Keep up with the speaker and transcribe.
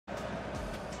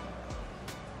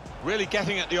Really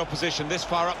getting at the opposition this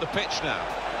far up the pitch now.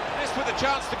 This with a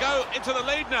chance to go into the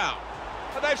lead now.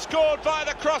 And they've scored via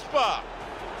the crossbar.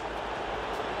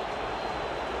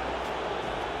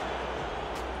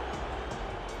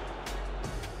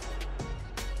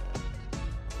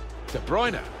 De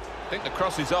Bruyne. I think the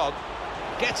cross is on.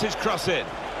 Gets his cross in.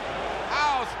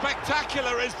 How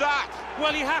spectacular is that?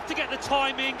 Well, you have to get the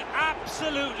timing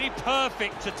absolutely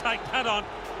perfect to take that on.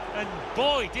 And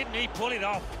boy, didn't he pull it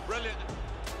off. Brilliant.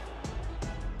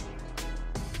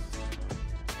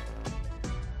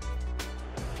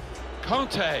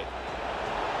 Conte.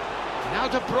 Now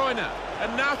De Bruyne.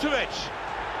 And Nautovic.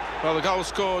 Well, the goal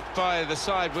scored by the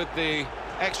side with the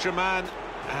extra man,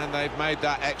 and they've made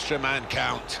that extra man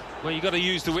count. Well, you've got to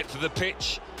use the width of the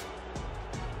pitch.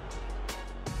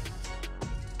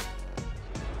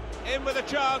 In with a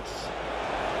chance.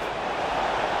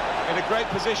 In a great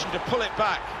position to pull it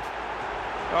back.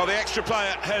 Well, the extra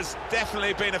player has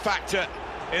definitely been a factor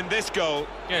in this goal.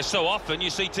 Yeah, so often you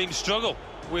see teams struggle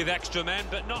with extra men,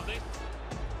 but not this.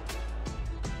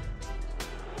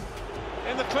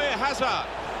 In the clear, Hazard.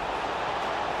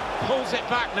 Pulls it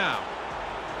back now.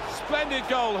 Splendid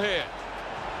goal here.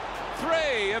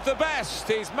 3 of the best.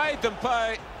 He's made them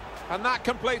pay, and that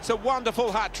completes a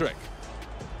wonderful hat-trick.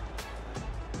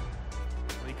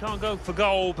 Well, he can't go for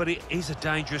goal, but it is a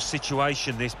dangerous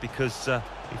situation, this, because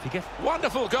if you get...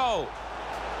 Wonderful goal.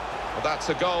 Well, that's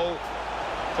a goal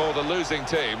for the losing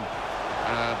team,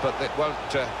 but it won't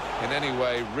in any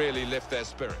way really lift their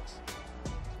spirits.